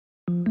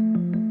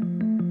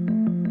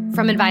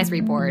From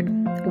Advisory Board,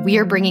 we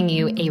are bringing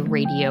you a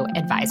radio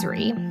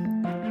advisory.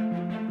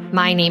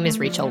 My name is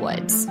Rachel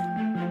Woods.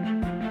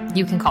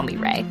 You can call me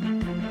Ray.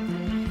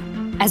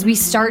 As we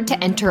start to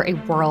enter a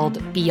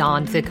world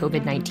beyond the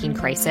COVID-19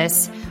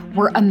 crisis,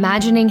 we're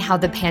imagining how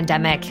the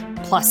pandemic,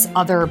 plus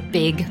other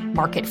big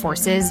market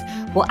forces,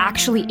 will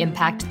actually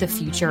impact the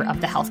future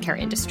of the healthcare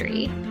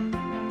industry.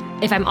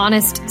 If I'm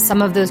honest,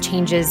 some of those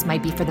changes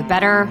might be for the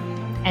better,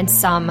 and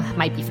some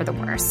might be for the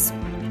worse.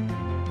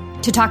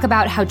 To talk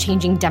about how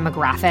changing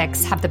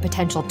demographics have the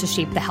potential to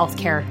shape the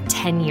healthcare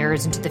 10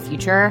 years into the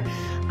future,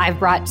 I've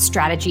brought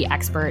strategy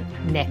expert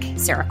Nick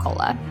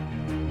Saracola.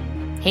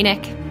 Hey,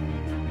 Nick.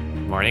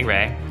 Morning,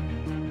 Ray.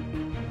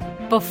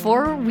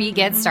 Before we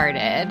get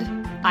started,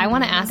 I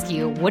want to ask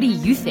you, what do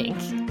you think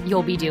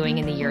you'll be doing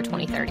in the year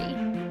 2030?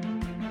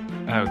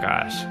 Oh,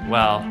 gosh.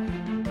 Well,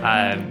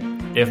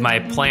 if my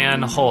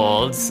plan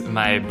holds,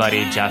 my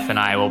buddy Jeff and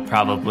I will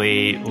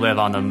probably live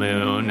on the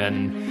moon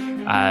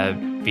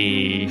and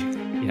be,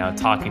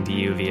 talking to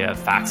you via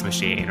fax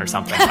machine or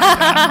something like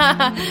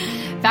that.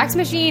 Fax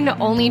machine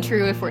only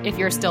true if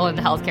you're still in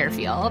the healthcare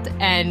field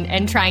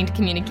and trying to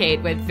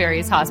communicate with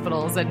various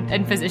hospitals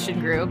and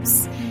physician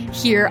groups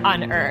here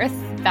on Earth.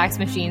 Fax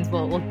machines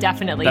will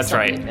definitely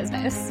still be in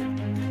business.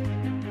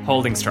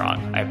 Holding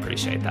strong. I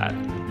appreciate that.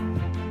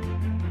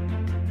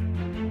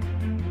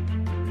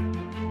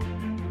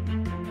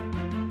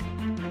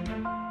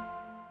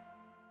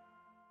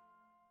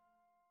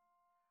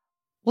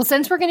 Well,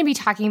 since we're going to be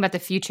talking about the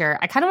future,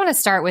 I kind of want to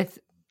start with,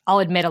 I'll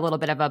admit, a little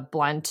bit of a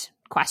blunt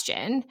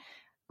question,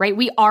 right?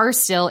 We are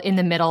still in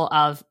the middle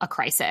of a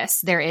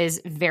crisis. There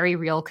is very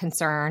real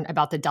concern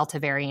about the Delta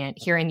variant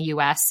here in the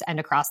US and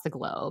across the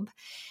globe.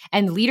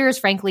 And leaders,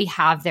 frankly,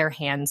 have their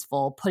hands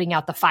full putting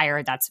out the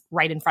fire that's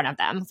right in front of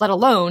them, let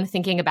alone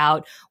thinking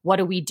about what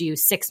do we do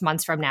 6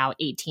 months from now,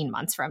 18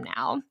 months from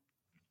now.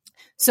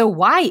 So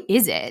why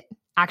is it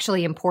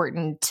actually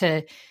important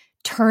to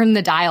turn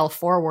the dial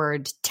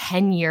forward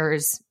 10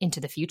 years into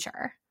the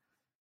future?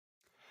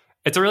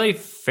 It's a really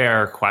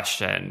fair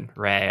question,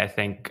 Ray. I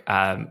think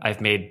I've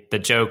made the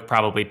joke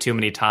probably too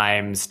many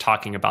times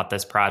talking about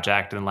this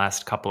project in the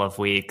last couple of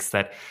weeks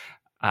that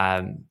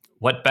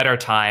what better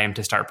time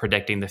to start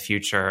predicting the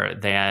future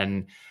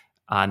than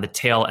on the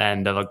tail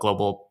end of a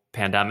global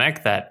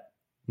pandemic that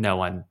no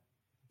one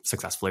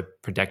successfully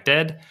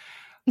predicted.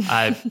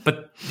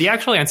 But the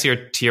actual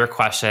answer to your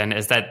question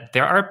is that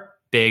there are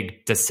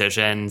big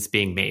decisions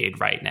being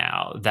made right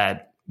now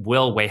that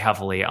will weigh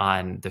heavily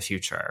on the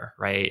future,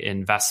 right?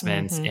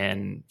 Investments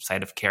in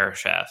site of care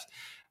shift,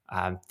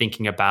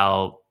 thinking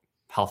about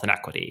health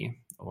inequity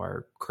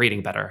or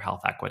creating better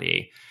health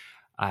equity.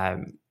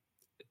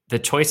 The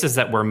choices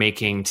that we're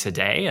making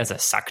today as a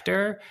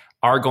sector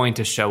are going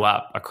to show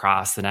up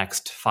across the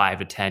next 5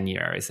 to 10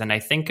 years. And I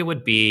think it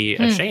would be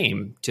a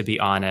shame, to be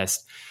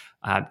honest,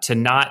 to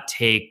not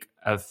take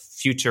a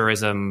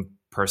futurism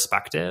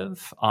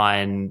perspective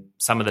on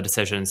some of the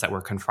decisions that we're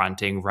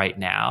confronting right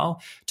now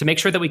to make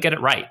sure that we get it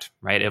right?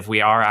 If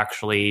we are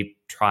actually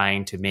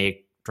trying to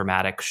make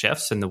dramatic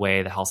shifts in the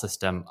way the health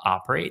system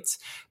operates,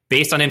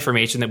 based on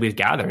information that we've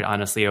gathered,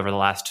 honestly, over the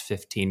last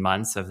 15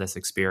 months of this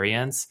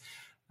experience,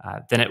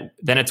 then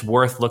it's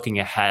worth looking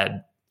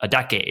ahead a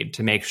decade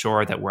to make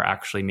sure that we're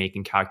actually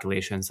making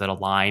calculations that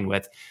align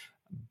with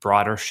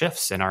broader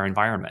shifts in our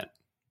environment.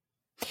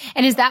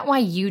 And is that why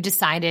you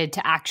decided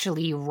to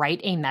actually write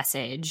a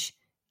message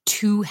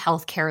to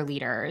healthcare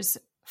leaders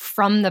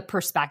from the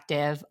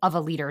perspective of a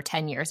leader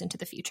 10 years into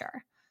the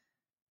future?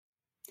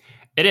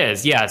 It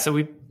is, yeah. So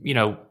we,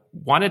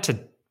 wanted to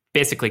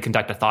basically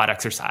conduct a thought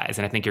exercise,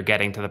 and I think you're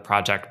getting to the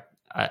project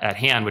at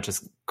hand, which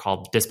is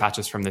called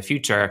Dispatches from the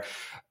Future.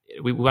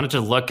 We wanted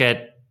to look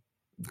at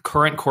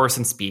current course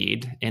and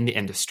speed in the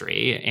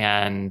industry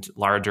and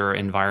larger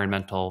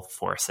environmental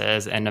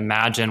forces and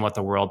imagine what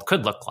the world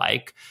could look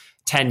like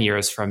 10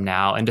 years from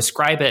now and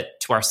describe it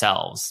to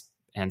ourselves.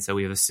 And so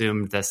we've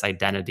assumed this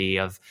identity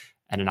of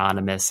an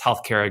anonymous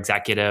healthcare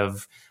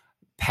executive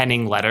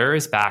penning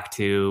letters back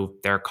to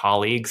their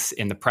colleagues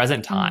in the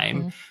present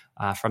time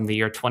from the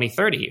year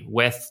 2030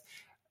 with,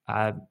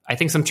 I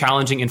think, some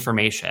challenging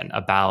information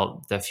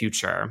about the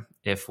future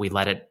if we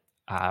let it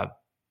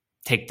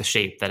take the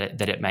shape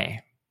that it may.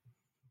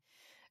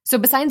 So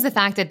besides the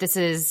fact that this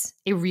is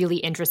a really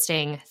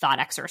interesting thought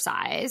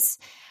exercise,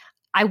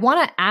 I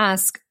want to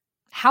ask,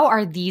 how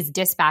are these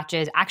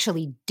dispatches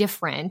actually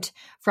different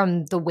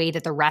from the way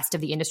that the rest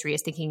of the industry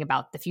is thinking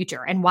about the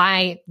future? And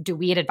why do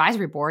we at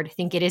Advisory Board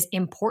think it is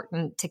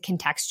important to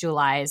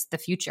contextualize the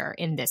future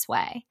in this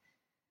way?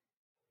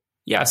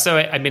 Yeah, so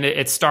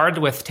it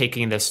started with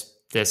taking this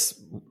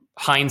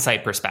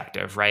hindsight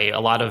perspective, right?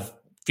 A lot of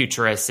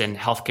futurists in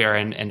healthcare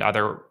and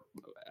other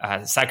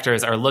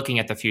sectors are looking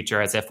at the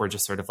future as if we're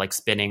just sort of like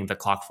spinning the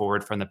clock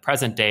forward from the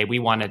present day. We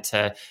wanted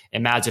to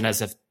imagine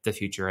as if the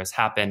future has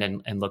happened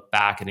and look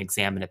back and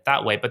examine it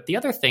that way. But the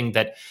other thing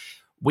that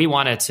we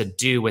wanted to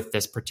do with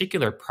this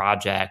particular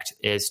project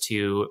is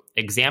to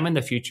examine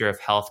the future of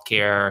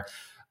healthcare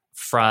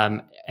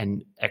from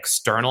an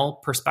external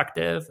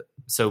perspective.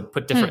 So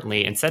put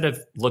differently, instead of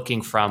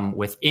looking from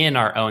within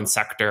our own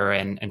sector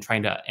and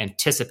trying to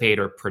anticipate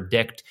or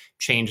predict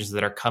changes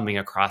that are coming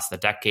across the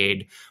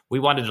decade, we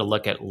wanted to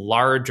look at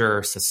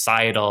larger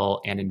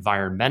societal and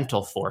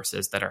environmental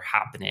forces that are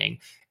happening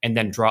and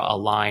then draw a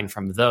line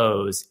from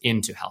those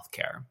into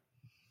healthcare.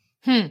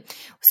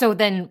 So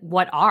then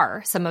what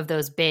are some of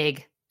those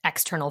big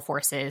external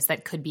forces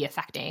that could be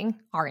affecting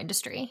our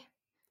industry?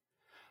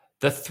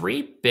 The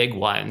three big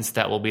ones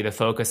that will be the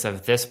focus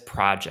of this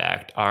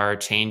project are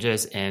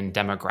changes in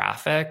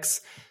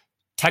demographics,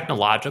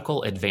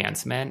 technological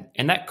advancement,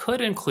 and that could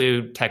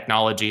include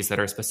technologies that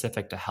are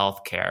specific to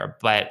healthcare,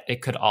 but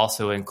it could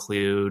also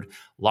include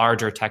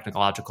larger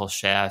technological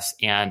shifts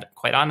and,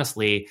 quite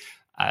honestly,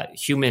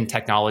 human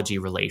technology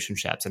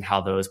relationships and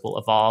how those will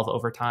evolve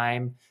over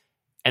time.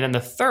 And then the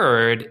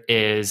third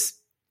is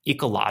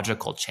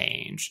ecological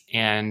change.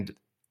 And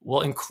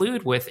we'll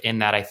include within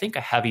that, I think,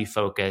 a heavy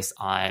focus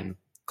on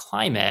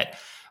climate,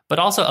 but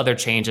also other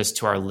changes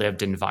to our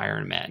lived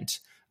environment,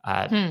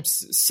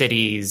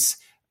 cities,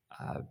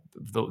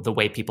 the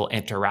way people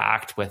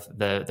interact with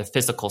the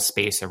physical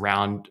space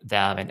around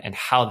them and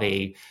how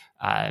they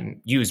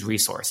use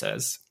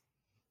resources.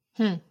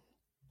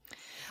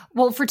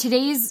 Well, for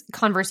today's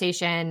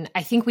conversation,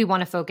 I think we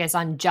want to focus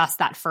on just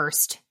that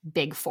first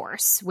big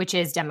force, which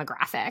is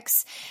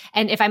demographics.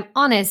 And if I'm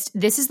honest,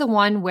 this is the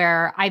one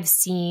where I've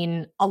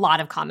seen a lot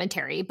of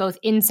commentary, both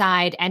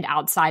inside and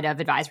outside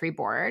of advisory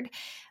board.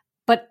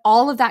 But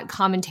all of that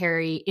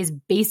commentary is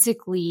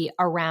basically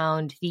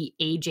around the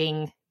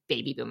aging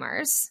baby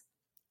boomers.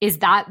 Is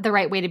that the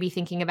right way to be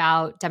thinking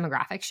about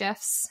demographic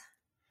shifts?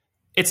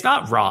 It's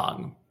not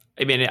wrong.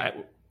 I mean,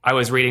 I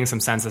was reading some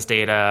census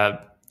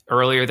data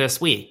earlier this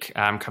week,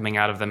 coming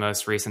out of the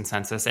most recent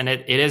census. And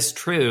it is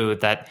true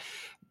that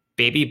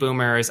baby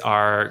boomers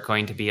are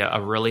going to be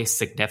a really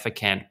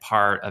significant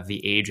part of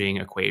the aging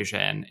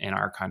equation in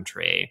our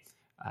country.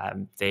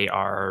 They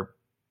are,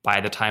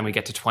 by the time we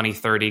get to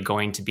 2030,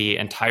 going to be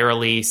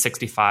entirely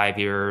 65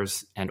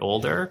 years and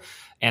older.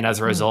 And as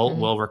a result,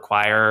 will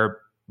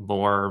require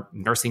more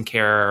nursing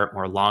care,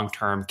 more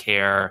long-term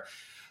care.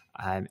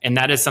 And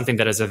that is something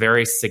that is a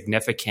very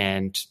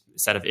significant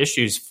set of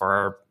issues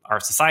for our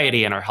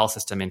society and our health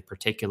system in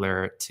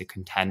particular to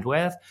contend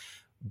with.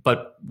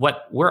 But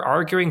what we're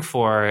arguing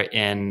for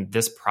in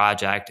this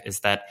project is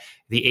that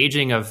the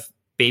aging of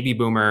baby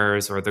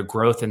boomers or the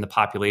growth in the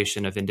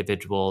population of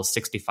individuals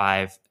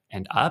 65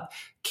 and up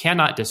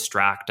cannot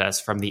distract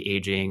us from the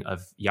aging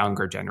of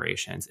younger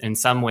generations. In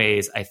some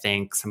ways, I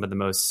think some of the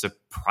most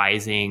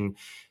surprising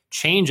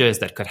changes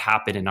that could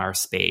happen in our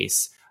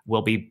space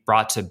will be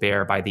brought to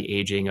bear by the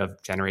aging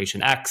of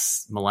Generation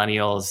X,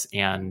 Millennials,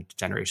 and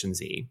Generation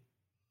Z.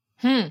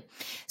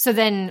 So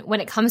then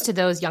when it comes to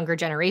those younger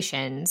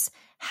generations,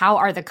 how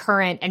are the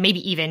current and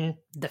maybe even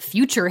the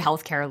future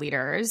healthcare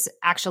leaders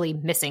actually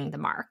missing the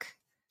mark?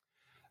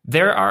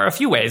 There are a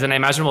few ways, and I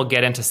imagine we'll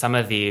get into some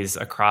of these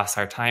across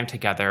our time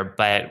together.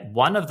 But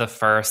one of the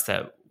first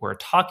that we're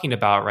talking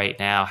about right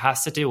now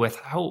has to do with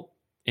how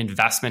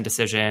investment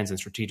decisions and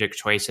strategic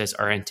choices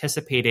are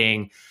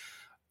anticipating,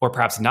 or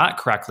perhaps not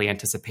correctly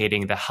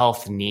anticipating, the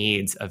health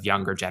needs of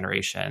younger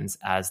generations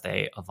as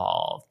they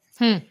evolve.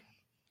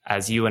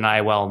 As you and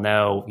I well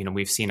know,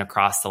 we've seen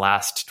across the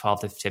last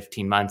 12 to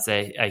 15 months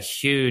a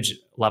huge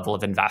level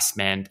of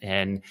investment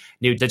in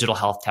new digital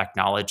health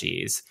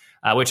technologies,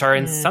 which are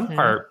in some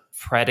part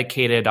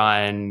predicated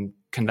on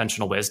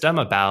conventional wisdom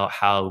about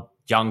how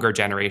younger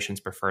generations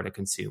prefer to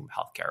consume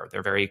healthcare.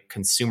 They're very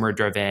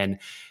consumer-driven,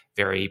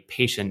 very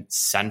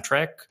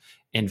patient-centric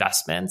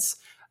investments.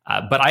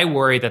 But I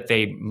worry that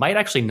they might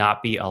actually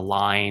not be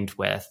aligned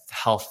with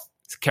health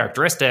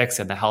characteristics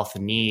and the health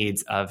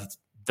needs of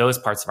those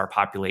parts of our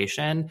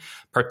population,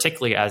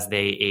 particularly as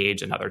they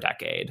age another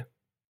decade.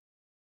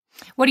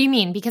 What do you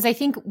mean? Because I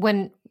think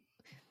when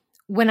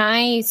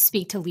I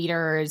speak to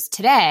leaders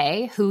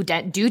today who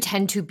do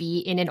tend to be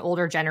in an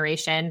older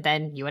generation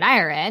than you and I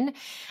are in,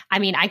 I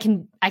mean, I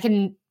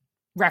can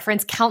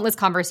reference countless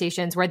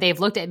conversations where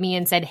they've looked at me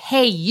and said,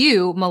 hey,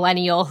 you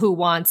millennial who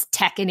wants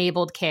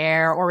tech-enabled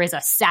care or is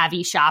a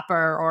savvy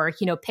shopper or,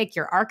 pick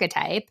your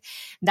archetype.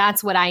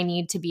 That's what I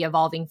need to be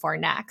evolving for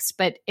next.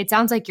 But it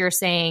sounds like you're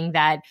saying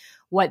that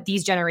what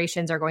these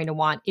generations are going to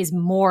want is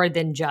more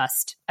than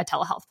just a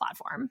telehealth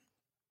platform.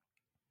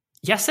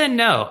 Yes and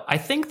no. I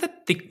think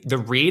that the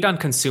read on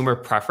consumer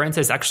preference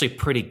is actually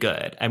pretty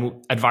good.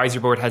 And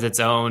Advisory Board has its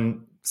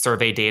own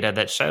survey data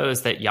that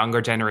shows that younger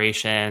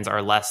generations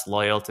are less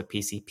loyal to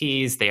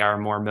PCPs. They are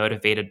more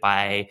motivated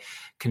by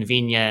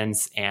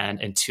convenience and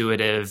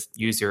intuitive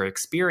user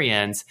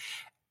experience.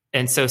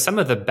 And so some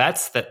of the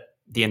bets that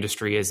the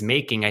industry is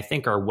making, I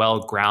think, are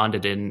well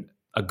grounded in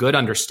a good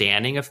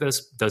understanding of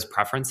those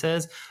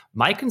preferences.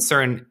 My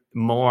concern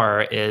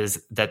more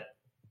is that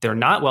they're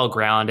not well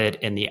grounded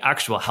in the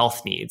actual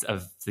health needs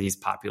of these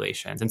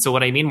populations. And so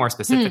what I mean more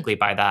specifically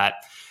by that,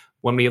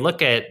 when we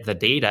look at the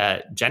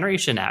data,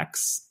 Generation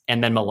X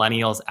and then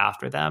millennials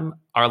after them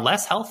are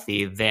less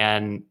healthy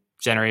than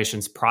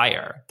generations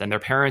prior than their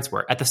parents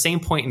were at the same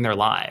point in their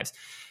lives.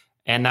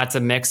 And that's a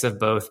mix of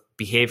both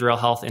behavioral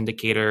health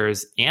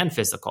indicators and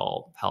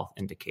physical health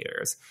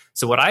indicators.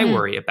 So what I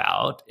worry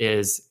about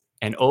is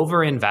an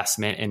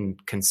overinvestment in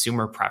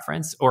consumer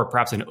preference, or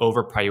perhaps an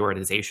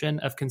over-prioritization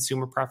of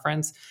consumer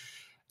preference,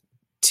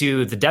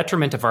 to the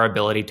detriment of our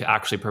ability to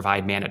actually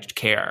provide managed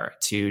care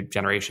to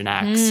Generation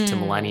X, to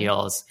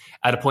millennials,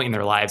 at a point in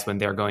their lives when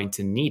they're going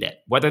to need it,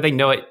 whether they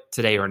know it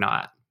today or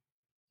not.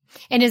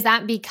 And is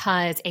that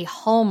because a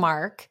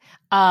hallmark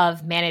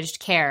of managed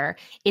care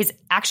is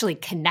actually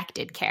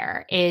connected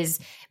care, is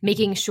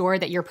making sure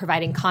that you're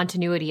providing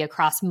continuity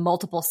across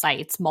multiple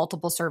sites,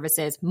 multiple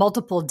services,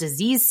 multiple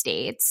disease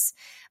states?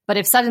 But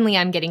if suddenly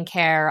I'm getting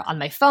care on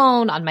my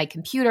phone, on my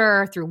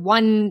computer, through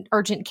one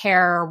urgent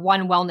care,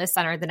 one wellness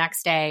center the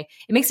next day,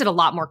 it makes it a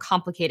lot more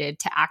complicated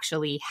to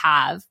actually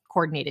have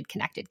coordinated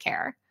connected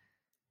care.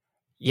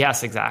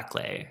 Yes,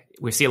 exactly.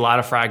 We see a lot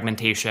of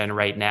fragmentation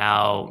right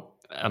now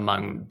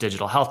among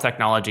digital health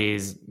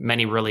technologies,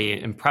 many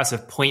really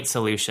impressive point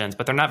solutions,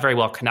 but they're not very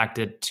well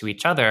connected to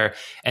each other.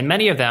 And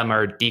many of them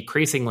are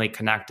decreasingly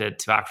connected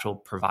to actual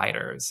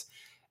providers.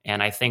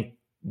 And I think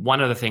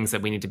one of the things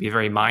that we need to be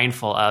very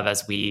mindful of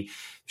as we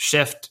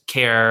shift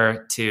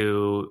care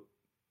to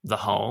the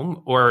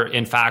home, or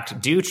in fact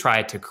do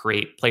try to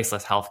create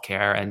placeless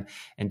healthcare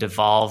and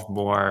devolve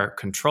more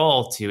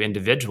control to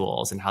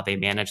individuals and how they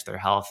manage their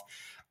health,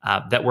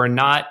 that we're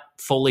not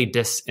fully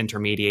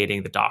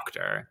disintermediating the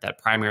doctor, that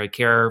primary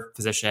care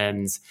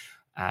physicians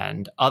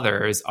and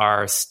others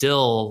are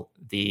still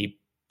the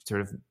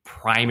sort of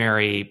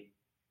primary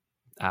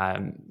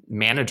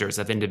managers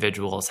of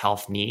individuals'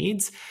 health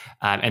needs,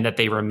 and that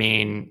they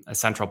remain a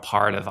central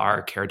part of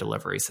our care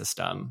delivery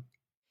system.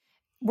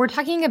 We're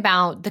talking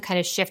about the kind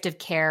of shift of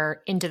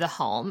care into the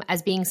home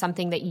as being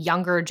something that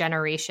younger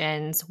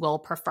generations will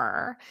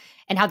prefer,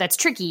 and how that's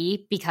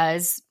tricky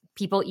because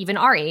people even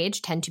our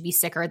age tend to be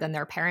sicker than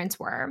their parents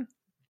were.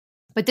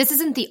 But this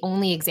isn't the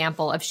only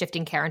example of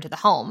shifting care into the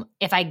home.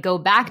 If I go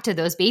back to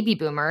those baby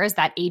boomers,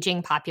 that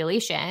aging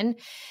population,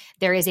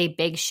 there is a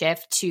big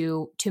shift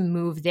to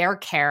move their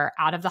care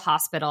out of the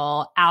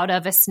hospital, out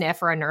of a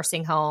SNF or a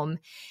nursing home,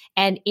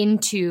 and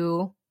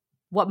into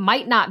what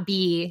might not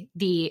be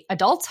the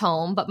adult's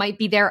home, but might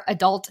be their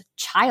adult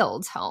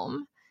child's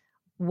home.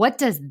 What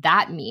does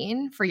that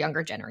mean for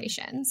younger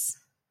generations?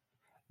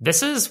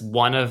 This is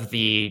one of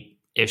the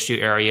issue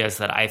areas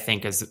that I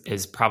think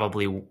is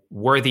probably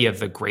worthy of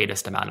the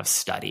greatest amount of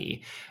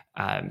study.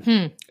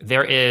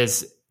 There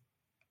is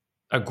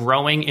a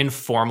growing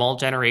informal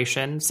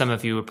generation. Some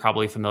of you are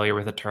probably familiar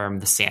with the term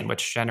the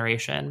sandwich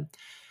generation,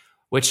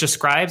 which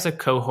describes a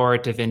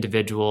cohort of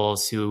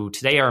individuals who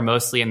today are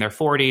mostly in their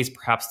 40s,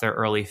 perhaps their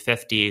early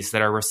 50s,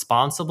 that are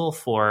responsible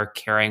for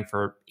caring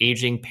for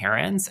aging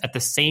parents at the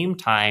same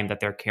time that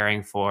they're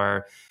caring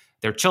for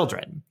their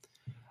children.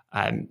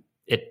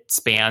 It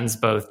spans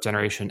both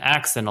Generation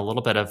X and a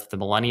little bit of the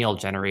millennial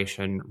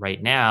generation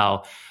right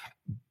now.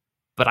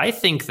 But I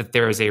think that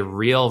there is a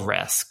real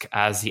risk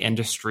as the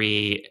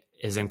industry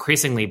is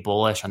increasingly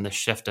bullish on the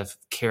shift of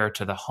care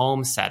to the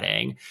home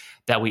setting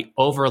that we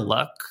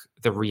overlook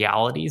the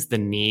realities, the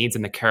needs,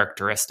 and the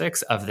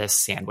characteristics of this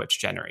sandwich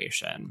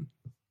generation.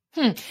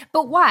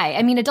 But why?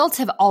 I mean, adults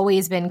have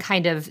always been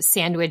kind of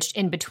sandwiched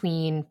in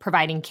between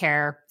providing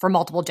care for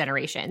multiple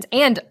generations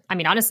and, I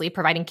mean, honestly,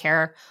 providing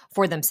care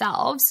for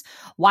themselves.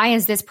 Why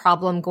is this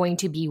problem going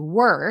to be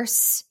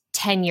worse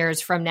 10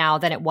 years from now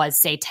than it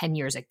was, say, 10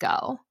 years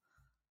ago?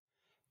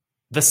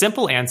 The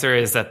simple answer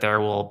is that there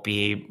will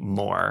be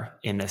more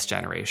in this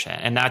generation.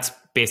 And that's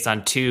based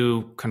on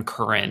two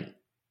concurrent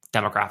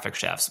demographic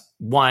shifts.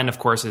 One, of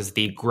course, is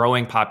the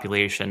growing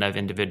population of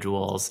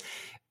individuals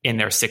in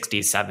their 60s,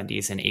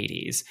 70s, and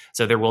 80s.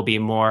 So there will be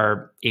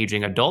more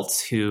aging adults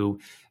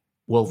who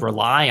will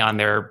rely on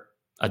their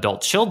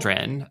adult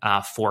children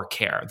for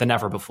care than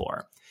ever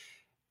before.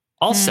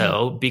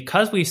 Also,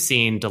 because we've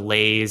seen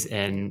delays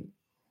in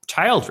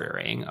child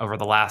rearing over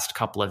the last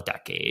couple of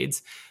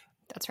decades,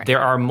 that's right, there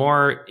are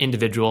more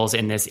individuals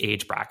in this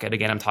age bracket.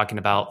 Again, I'm talking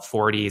about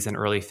 40s and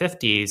early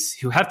 50s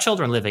who have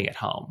children living at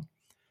home.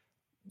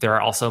 There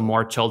are also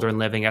more children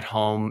living at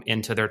home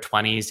into their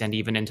 20s and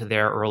even into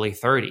their early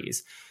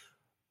 30s,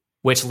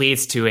 which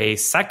leads to a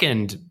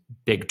second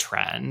big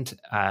trend,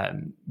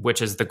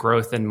 which is the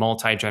growth in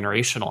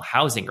multi-generational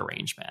housing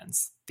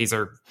arrangements. These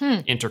are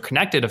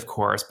interconnected, of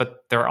course,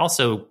 but there are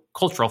also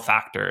cultural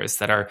factors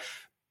that are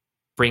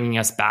bringing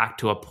us back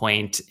to a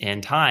point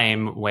in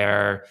time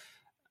where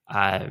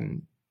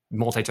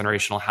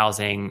multi-generational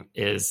housing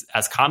is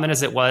as common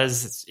as it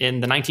was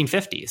in the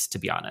 1950s, to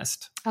be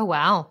honest. Oh,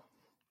 wow.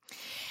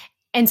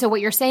 And so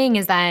what you're saying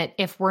is that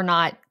if we're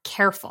not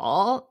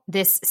careful,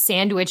 this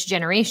sandwich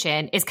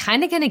generation is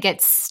kind of going to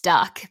get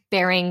stuck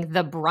bearing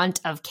the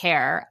brunt of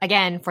care,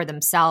 again, for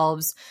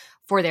themselves,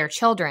 for their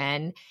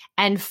children,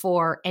 and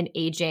for an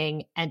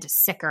aging and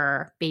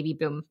sicker baby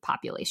boom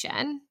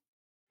population.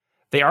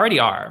 They already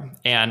are.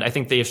 And I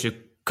think the issue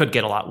could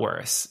get a lot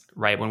worse,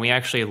 right? When we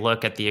actually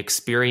look at the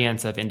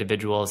experience of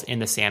individuals in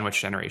the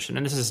sandwich generation,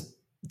 and this is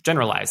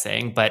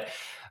generalizing, but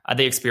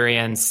they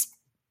experience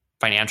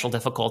financial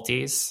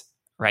difficulties,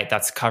 right?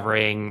 That's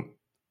covering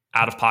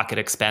out-of-pocket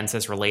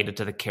expenses related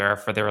to the care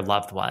for their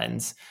loved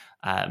ones.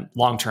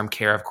 Long-term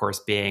care, of course,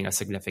 being a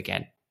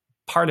significant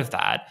part of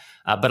that,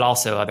 but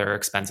also other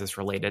expenses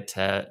related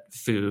to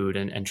food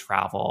and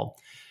travel.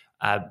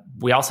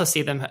 We also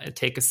see them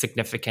take a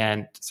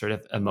significant sort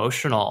of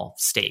emotional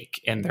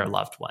stake in their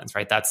loved ones,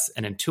 right? That's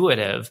an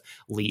intuitive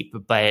leap,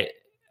 but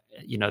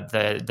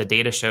the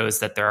data shows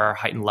that there are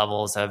heightened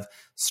levels of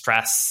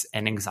stress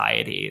and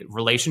anxiety,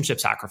 relationship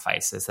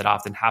sacrifices that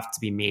often have to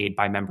be made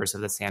by members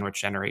of the sandwich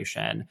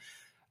generation.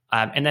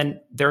 And then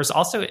there's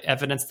also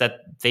evidence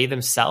that they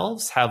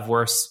themselves have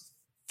worse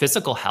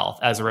physical health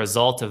as a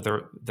result of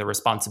the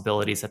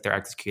responsibilities that they're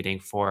executing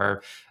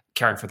for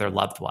caring for their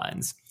loved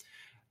ones.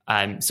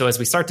 So as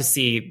we start to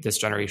see this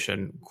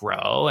generation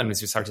grow, and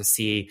as we start to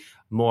see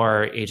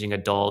more aging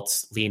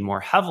adults lean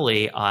more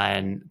heavily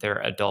on their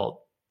adult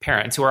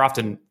parents, who are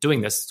often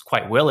doing this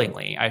quite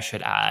willingly, I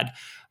should add,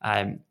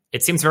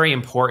 it seems very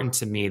important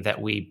to me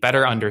that we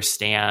better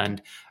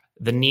understand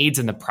the needs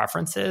and the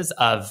preferences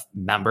of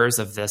members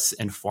of this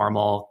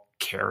informal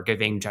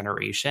caregiving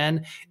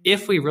generation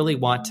if we really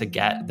want to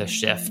get the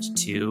shift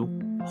to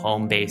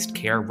home-based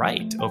care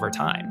right over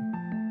time.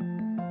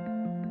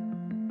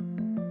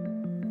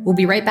 We'll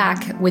be right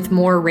back with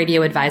more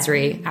Radio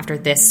Advisory after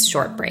this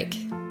short break.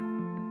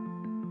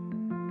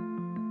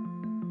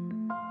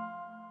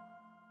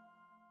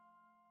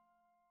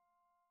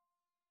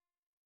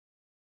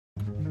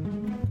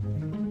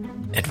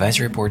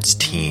 Advisory Board's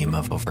team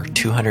of over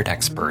 200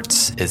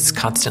 experts is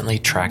constantly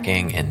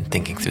tracking and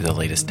thinking through the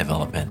latest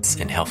developments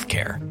in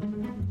healthcare.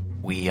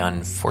 We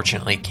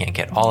unfortunately can't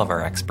get all of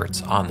our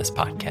experts on this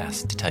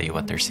podcast to tell you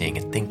what they're seeing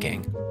and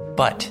thinking,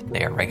 but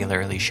they are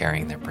regularly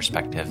sharing their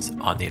perspectives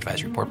on the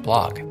Advisory Board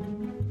blog.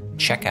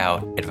 Check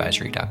out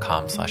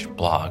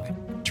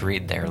advisory.com/blog to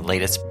read their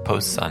latest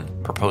posts on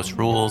proposed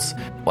rules,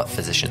 what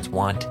physicians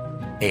want,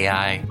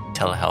 AI,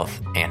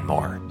 telehealth, and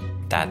more.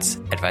 That's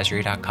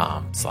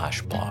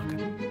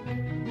advisory.com/blog.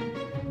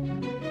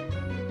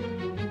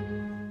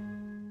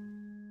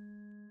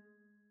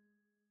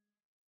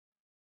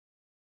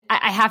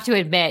 I have to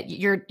admit,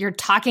 you're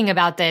talking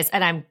about this,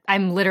 and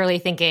I'm literally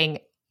thinking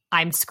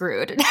I'm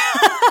screwed.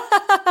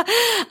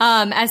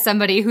 As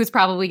somebody who's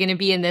probably going to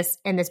be in this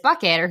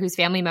bucket, or whose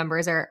family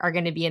members are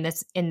going to be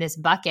in this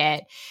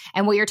bucket.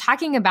 And what you're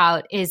talking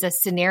about is a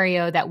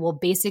scenario that will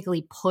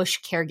basically push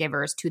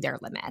caregivers to their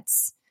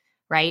limits,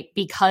 right?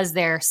 Because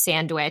they're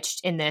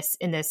sandwiched in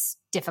this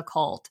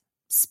difficult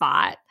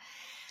spot.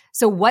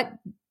 So what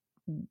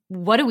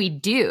do we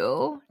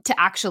do to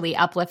actually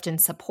uplift and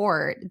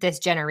support this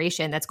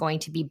generation that's going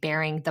to be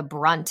bearing the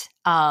brunt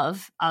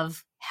of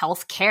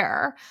health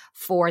care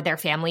for their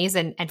families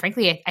and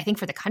frankly, I think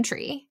for the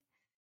country?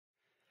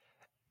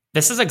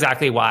 This is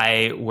exactly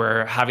why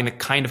we're having the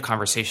kind of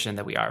conversation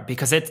that we are,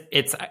 because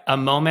it's a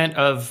moment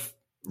of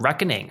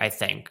reckoning, I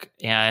think.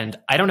 And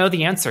I don't know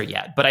the answer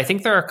yet, but I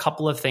think there are a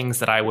couple of things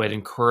that I would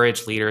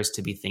encourage leaders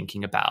to be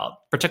thinking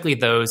about, particularly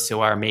those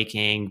who are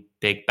making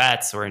big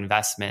bets or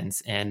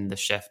investments in the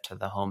shift to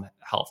the home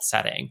health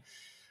setting.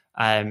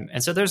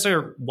 And so there's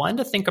one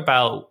to think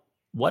about: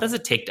 what does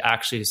it take to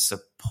actually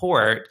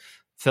support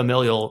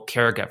familial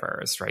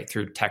caregivers, right?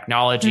 Through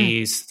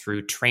technologies,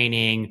 through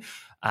training,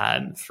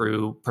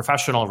 through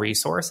professional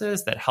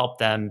resources that help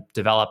them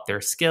develop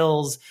their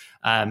skills,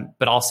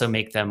 but also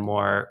make them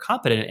more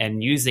competent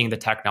in using the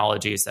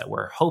technologies that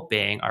we're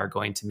hoping are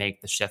going to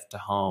make the shift to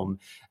home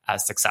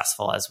as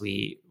successful as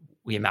we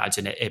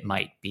imagine it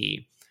might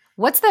be.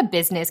 What's the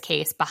business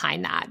case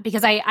behind that?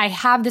 Because I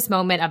have this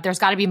moment of there's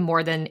got to be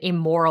more than a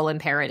moral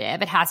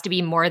imperative. It has to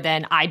be more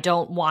than I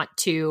don't want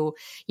to,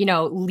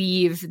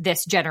 leave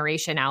this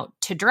generation out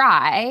to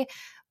dry.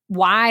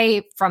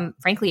 Why, from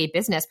frankly a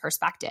business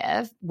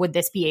perspective, would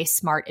this be a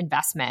smart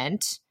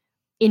investment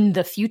in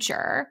the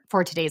future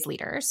for today's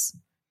leaders?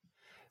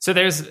 So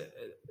there's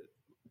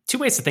two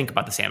ways to think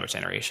about the sandwich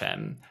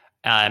generation.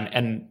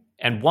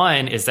 And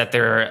one is that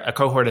they're a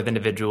cohort of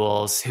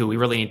individuals who we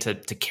really need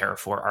to care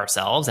for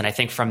ourselves. And I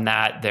think from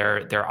that,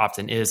 there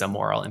often is a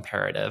moral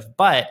imperative.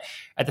 But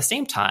at the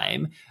same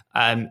time,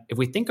 if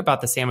we think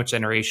about the sandwich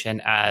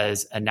generation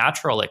as a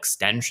natural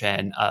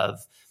extension of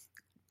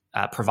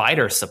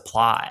provider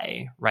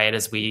supply, right?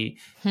 As we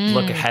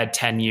look ahead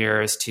 10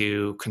 years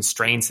to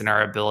constraints in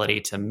our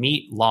ability to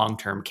meet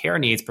long-term care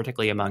needs,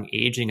 particularly among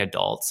aging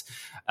adults,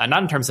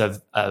 not in terms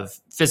of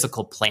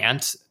physical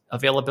plant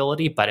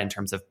availability, but in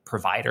terms of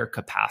provider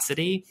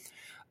capacity,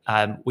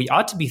 we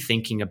ought to be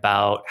thinking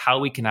about how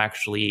we can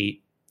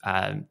actually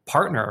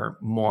partner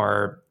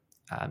more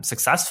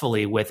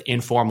successfully with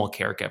informal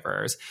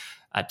caregivers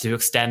to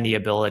extend the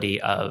ability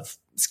of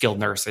skilled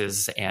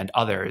nurses and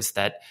others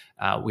that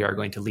we are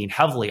going to lean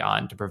heavily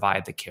on to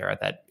provide the care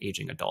that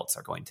aging adults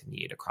are going to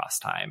need across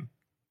time.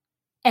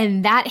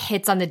 And that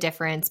hits on the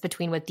difference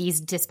between what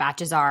these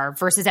dispatches are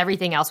versus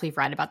everything else we've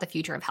read about the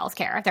future of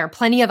healthcare. There are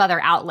plenty of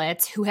other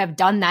outlets who have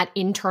done that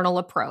internal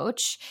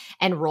approach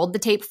and rolled the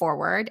tape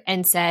forward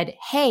and said,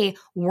 hey,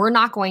 we're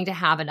not going to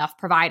have enough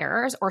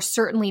providers, or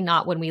certainly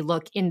not when we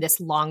look in this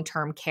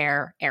long-term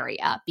care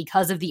area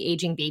because of the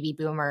aging baby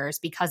boomers,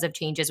 because of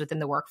changes within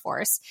the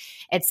workforce,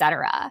 et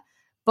cetera.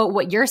 But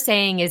what you're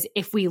saying is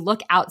if we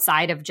look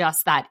outside of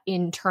just that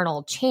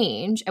internal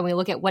change and we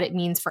look at what it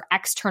means for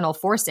external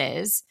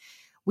forces,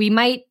 we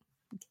might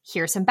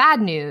hear some bad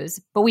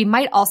news, but we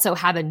might also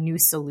have a new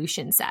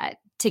solution set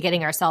to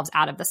getting ourselves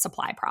out of the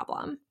supply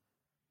problem.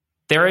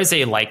 There is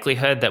a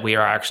likelihood that we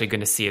are actually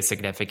going to see a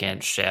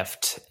significant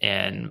shift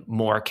in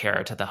more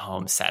care to the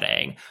home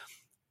setting.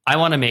 I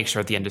want to make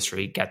sure the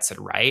industry gets it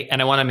right,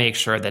 and I want to make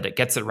sure that it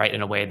gets it right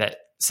in a way that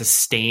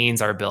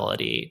sustains our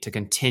ability to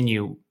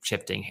continue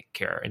shifting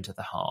care into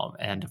the home.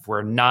 And if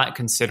we're not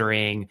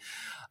considering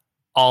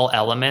all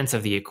elements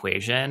of the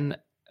equation,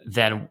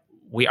 then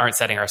we aren't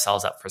setting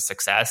ourselves up for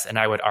success. And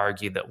I would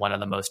argue that one of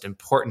the most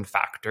important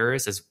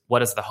factors is what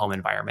does the home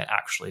environment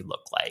actually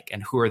look like,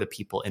 and who are the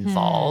people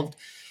involved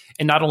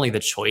in not only the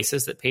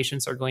choices that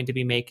patients are going to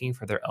be making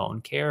for their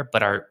own care,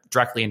 but are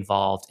directly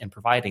involved in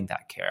providing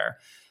that care.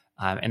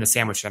 And the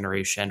sandwich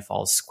generation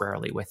falls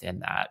squarely within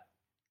that.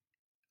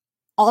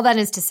 All that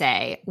is to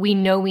say, we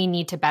know we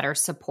need to better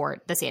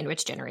support the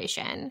sandwich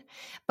generation.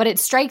 But it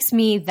strikes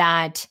me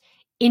that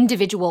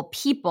individual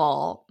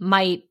people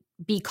might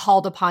be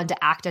called upon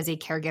to act as a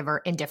caregiver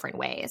in different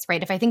ways,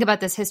 right? If I think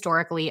about this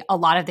historically, a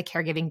lot of the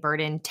caregiving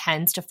burden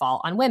tends to fall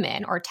on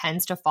women or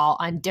tends to fall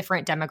on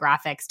different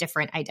demographics,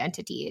 different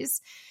identities.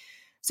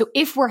 So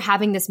if we're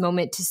having this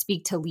moment to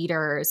speak to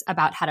leaders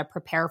about how to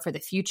prepare for the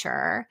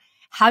future,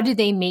 how do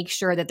they make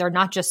sure that they're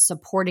not just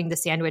supporting the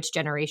sandwich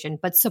generation,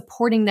 but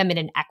supporting them in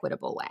an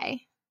equitable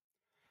way?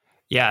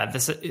 Yeah,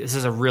 this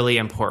is a really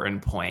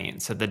important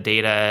point. So the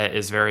data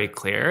is very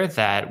clear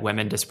that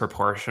women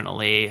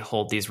disproportionately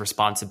hold these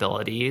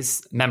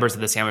responsibilities. Members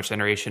of the sandwich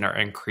generation are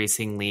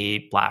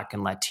increasingly Black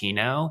and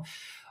Latino.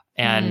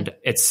 And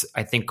it's,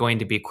 I think, going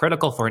to be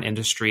critical for an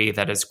industry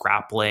that is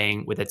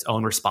grappling with its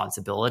own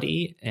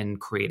responsibility in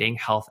creating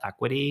health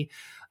equity,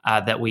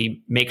 that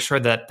we make sure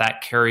that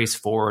that carries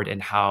forward in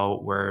how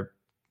we're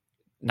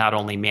not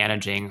only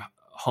managing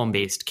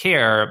home-based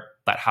care,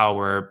 but how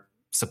we're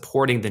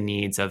supporting the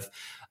needs of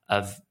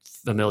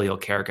familial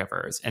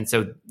caregivers. And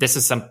so this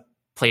is some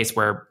place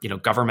where,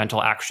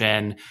 governmental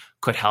action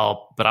could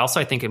help, but also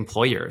I think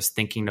employers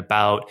thinking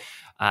about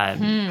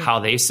how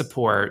they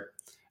support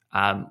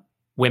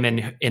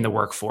women in the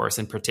workforce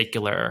in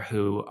particular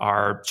who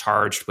are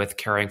charged with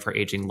caring for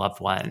aging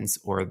loved ones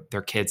or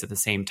their kids at the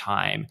same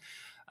time.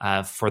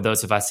 For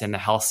those of us in the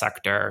health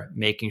sector,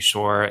 making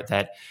sure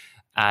that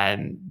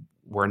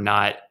we're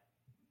not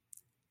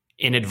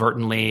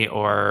inadvertently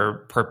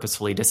or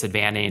purposefully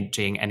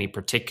disadvantaging any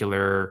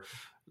particular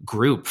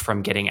group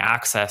from getting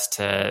access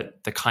to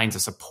the kinds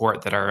of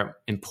support that are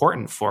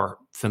important for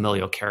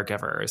familial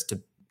caregivers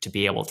to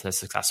be able to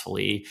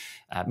successfully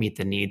meet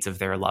the needs of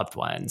their loved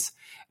ones.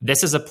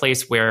 This is a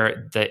place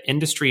where the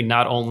industry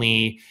not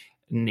only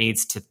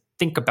needs to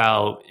think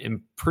about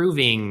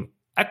improving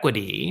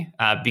equity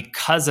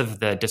because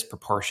of the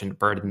disproportionate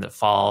burden that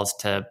falls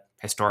to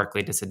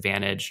historically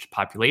disadvantaged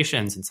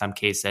populations in some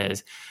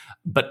cases,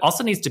 but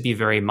also needs to be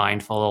very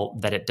mindful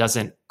that it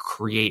doesn't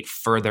create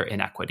further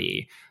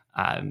inequity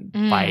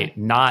by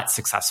not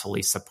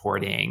successfully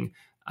supporting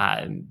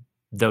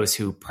those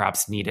who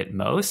perhaps need it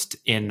most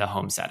in the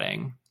home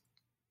setting.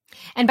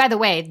 And by the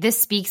way,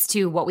 this speaks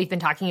to what we've been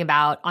talking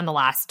about on the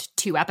last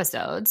 2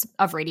 episodes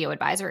of Radio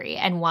Advisory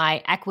and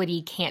why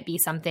equity can't be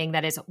something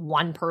that is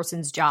one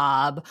person's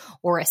job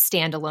or a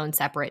standalone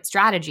separate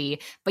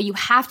strategy, but you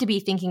have to be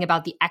thinking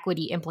about the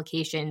equity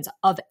implications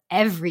of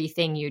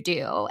everything you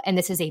do. And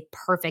this is a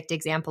perfect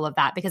example of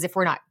that, because if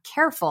we're not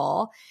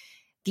careful,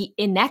 the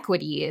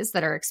inequities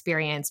that are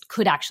experienced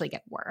could actually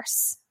get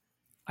worse.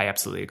 I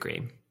absolutely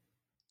agree.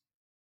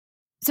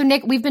 So,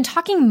 Nick, we've been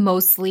talking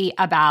mostly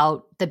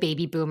about the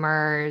baby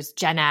boomers,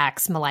 Gen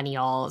X,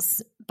 millennials.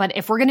 But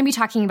if we're going to be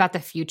talking about the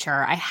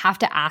future, I have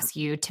to ask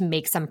you to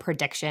make some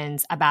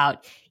predictions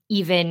about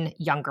even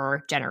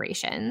younger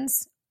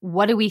generations.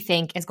 What do we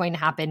think is going to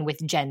happen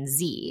with Gen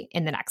Z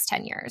in the next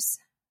 10 years?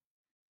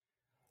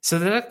 So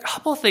there are a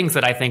couple of things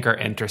that I think are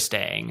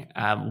interesting.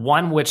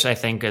 One, which I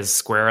think is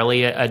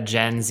squarely a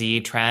Gen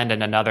Z trend,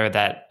 and another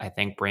that I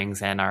think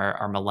brings in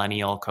our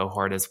millennial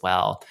cohort as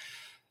well.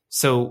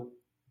 So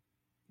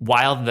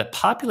while the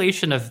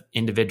population of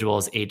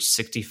individuals aged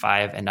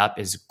 65 and up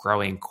is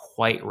growing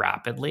quite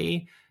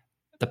rapidly,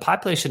 the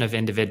population of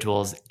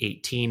individuals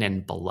 18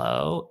 and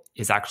below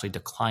is actually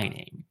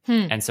declining.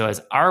 And so as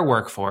our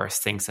workforce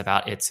thinks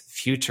about its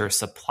future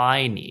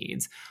supply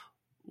needs,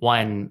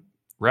 one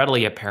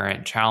readily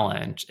apparent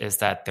challenge is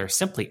that there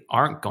simply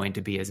aren't going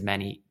to be as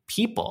many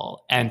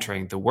people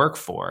entering the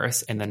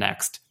workforce in the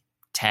next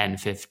 10,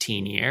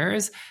 15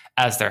 years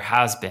as there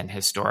has been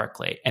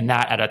historically. And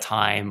that at a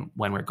time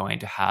when we're going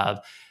to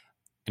have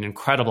an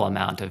incredible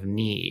amount of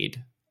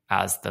need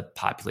as the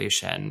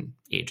population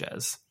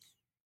ages.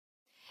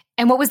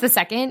 And what was the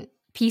second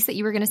piece that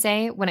you were going to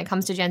say when it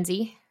comes to Gen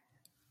Z?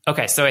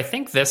 Okay, so I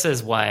think this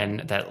is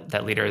one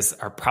that leaders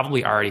are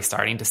probably already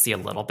starting to see a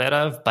little bit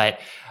of. But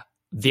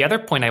the other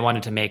point I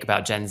wanted to make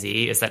about Gen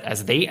Z is that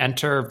as they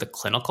enter the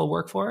clinical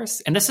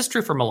workforce, and this is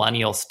true for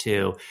millennials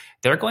too,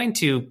 they're going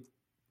to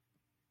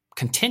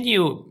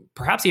continue,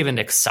 perhaps even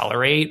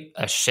accelerate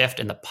a shift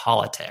in the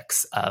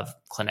politics of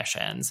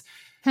clinicians.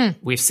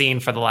 We've seen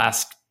for the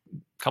last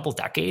couple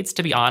decades,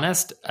 to be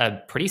honest, a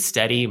pretty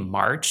steady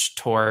march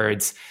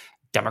towards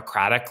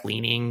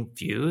democratic-leaning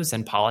views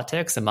in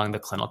politics among the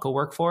clinical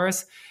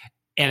workforce.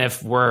 And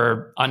if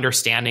we're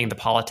understanding the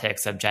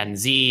politics of Gen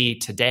Z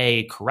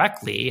today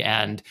correctly,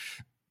 and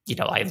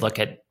I look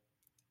at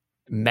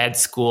med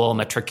school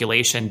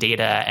matriculation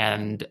data,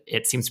 and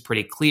it seems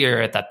pretty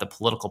clear that the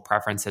political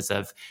preferences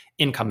of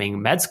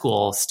incoming med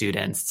school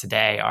students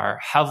today are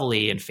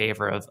heavily in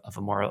favor of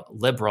a more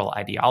liberal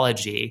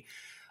ideology.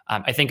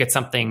 I think it's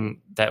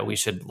something that we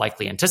should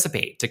likely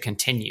anticipate to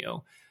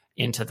continue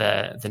into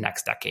the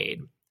next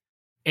decade.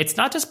 It's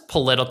not just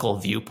political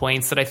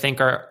viewpoints that I think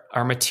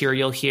are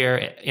material here.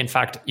 In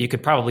fact, you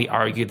could probably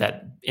argue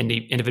that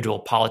individual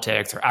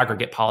politics or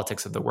aggregate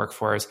politics of the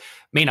workforce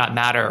may not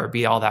matter or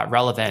be all that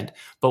relevant.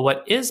 But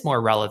what is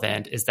more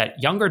relevant is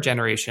that younger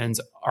generations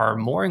are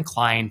more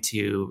inclined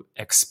to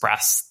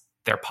express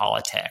their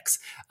politics,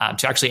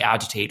 to actually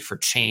agitate for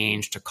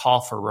change, to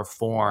call for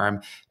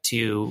reform,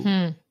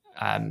 to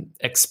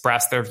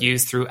express their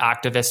views through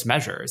activist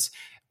measures.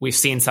 We've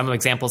seen some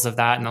examples of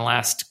that in the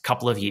last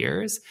couple of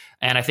years,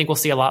 and I think we'll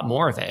see a lot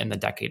more of it in the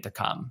decade to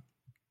come.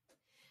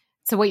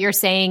 So what you're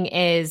saying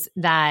is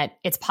that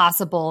it's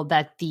possible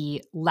that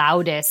the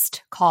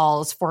loudest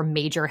calls for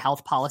major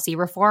health policy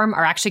reform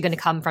are actually going to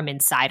come from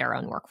inside our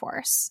own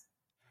workforce.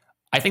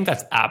 I think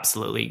that's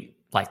absolutely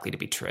likely to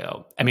be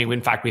true. I mean,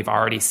 in fact, we've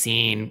already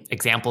seen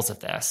examples of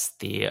this.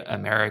 The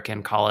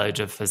American College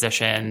of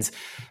Physicians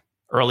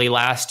early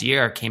last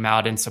year came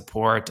out in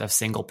support of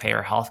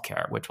single-payer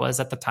healthcare, which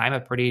was at the time a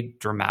pretty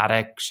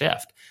dramatic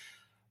shift.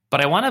 But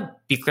I want to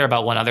be clear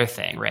about one other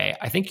thing, Ray.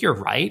 I think you're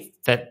right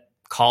that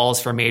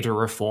calls for major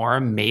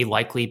reform may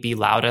likely be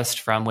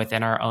loudest from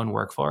within our own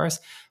workforce,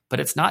 but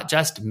it's not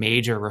just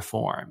major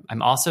reform.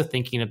 I'm also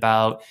thinking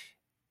about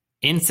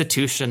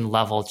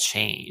institution-level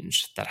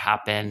change that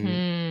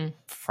happen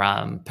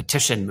from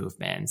petition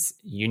movements,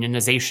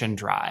 unionization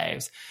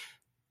drives,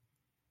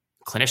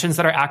 clinicians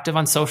that are active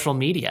on social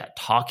media,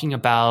 talking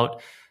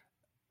about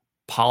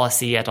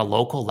policy at a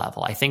local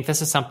level. I think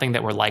this is something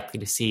that we're likely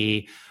to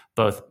see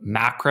both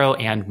macro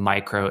and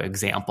micro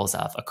examples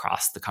of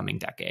across the coming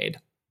decade.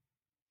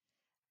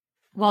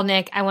 Well,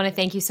 Nick, I want to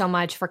thank you so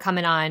much for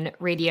coming on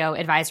Radio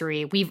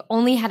Advisory. We've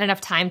only had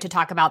enough time to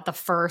talk about the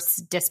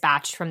first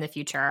dispatch from the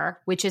future,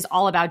 which is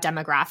all about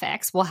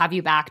demographics. We'll have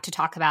you back to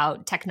talk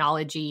about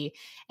technology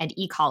and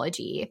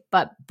ecology.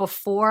 But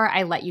before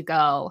I let you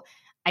go,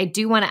 I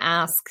do want to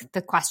ask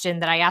the question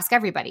that I ask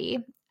everybody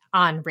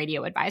on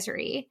Radio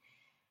Advisory.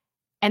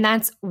 And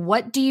that's,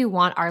 what do you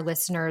want our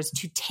listeners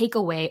to take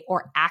away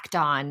or act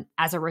on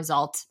as a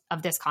result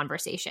of this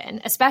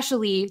conversation,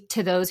 especially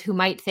to those who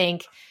might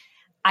think,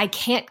 I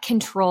can't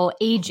control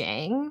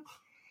aging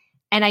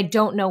and I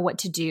don't know what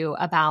to do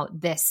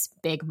about this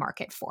big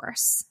market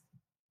force?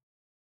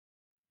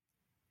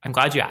 I'm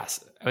glad you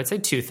asked. I would say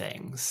two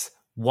things.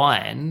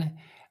 One,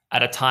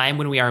 at a time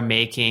when we are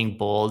making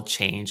bold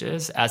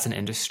changes as an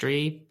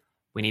industry,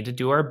 we need to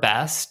do our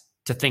best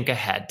to think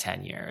ahead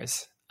 10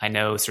 years. I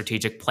know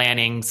strategic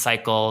planning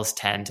cycles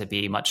tend to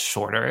be much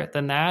shorter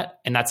than that,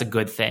 and that's a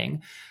good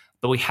thing.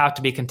 But we have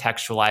to be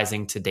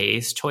contextualizing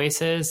today's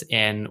choices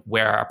in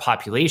where our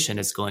population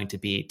is going to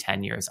be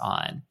 10 years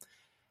on.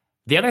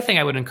 The other thing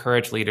I would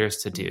encourage leaders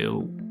to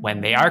do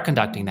when they are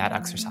conducting that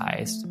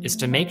exercise is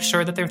to make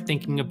sure that they're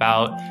thinking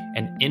about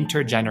an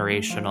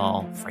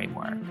intergenerational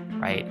framework,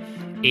 right?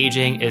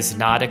 Aging is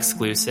not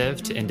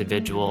exclusive to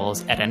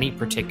individuals at any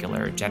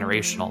particular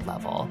generational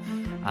level,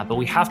 but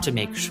we have to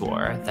make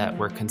sure that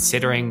we're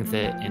considering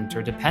the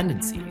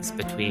interdependencies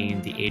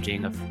between the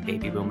aging of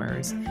baby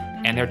boomers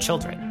and their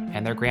children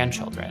and their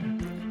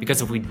grandchildren.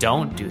 Because if we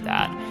don't do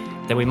that,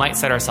 then we might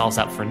set ourselves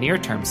up for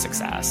near-term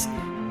success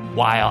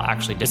while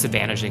actually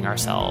disadvantaging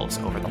ourselves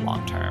over the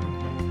long term.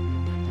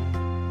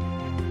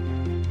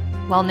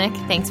 Well, Nick,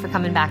 thanks for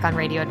coming back on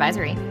Radio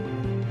Advisory.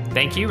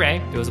 Thank you,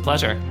 Ray. It was a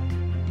pleasure.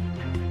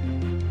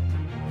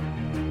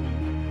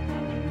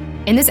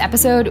 In this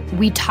episode,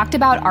 we talked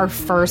about our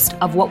first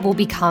of what will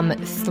become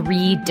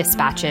 3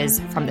 dispatches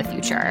from the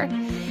future.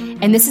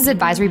 And this is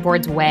Advisory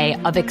Board's way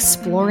of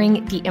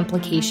exploring the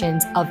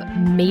implications of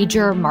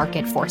major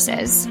market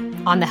forces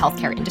on the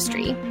healthcare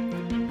industry.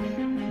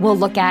 We'll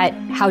look at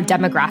how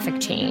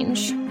demographic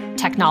change,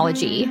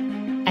 technology,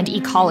 and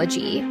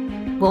ecology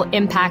will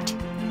impact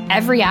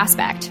every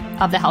aspect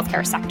of the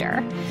healthcare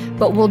sector,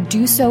 but we'll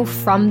do so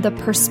from the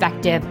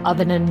perspective of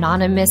an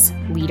anonymous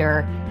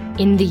leader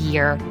in the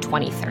year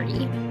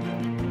 2030.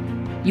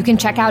 You can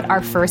check out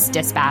our first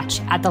dispatch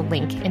at the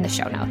link in the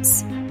show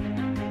notes.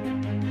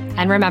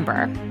 And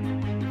remember,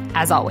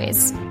 As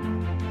always,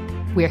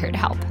 we're here to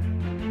help.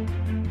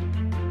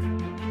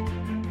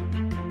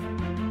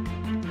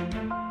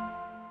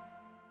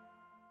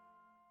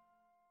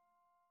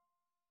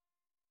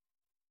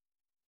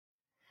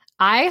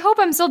 I hope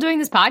I'm still doing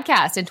this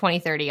podcast in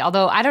 2030.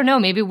 Although I don't know,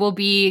 maybe we'll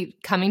be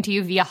coming to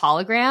you via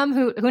hologram.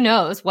 Who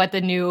knows what the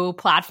new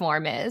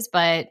platform is?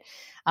 But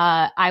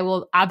I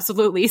will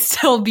absolutely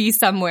still be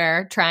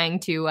somewhere trying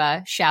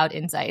to shout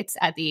insights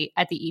at the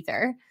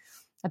ether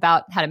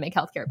about how to make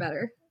healthcare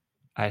better.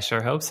 I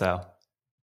sure hope so.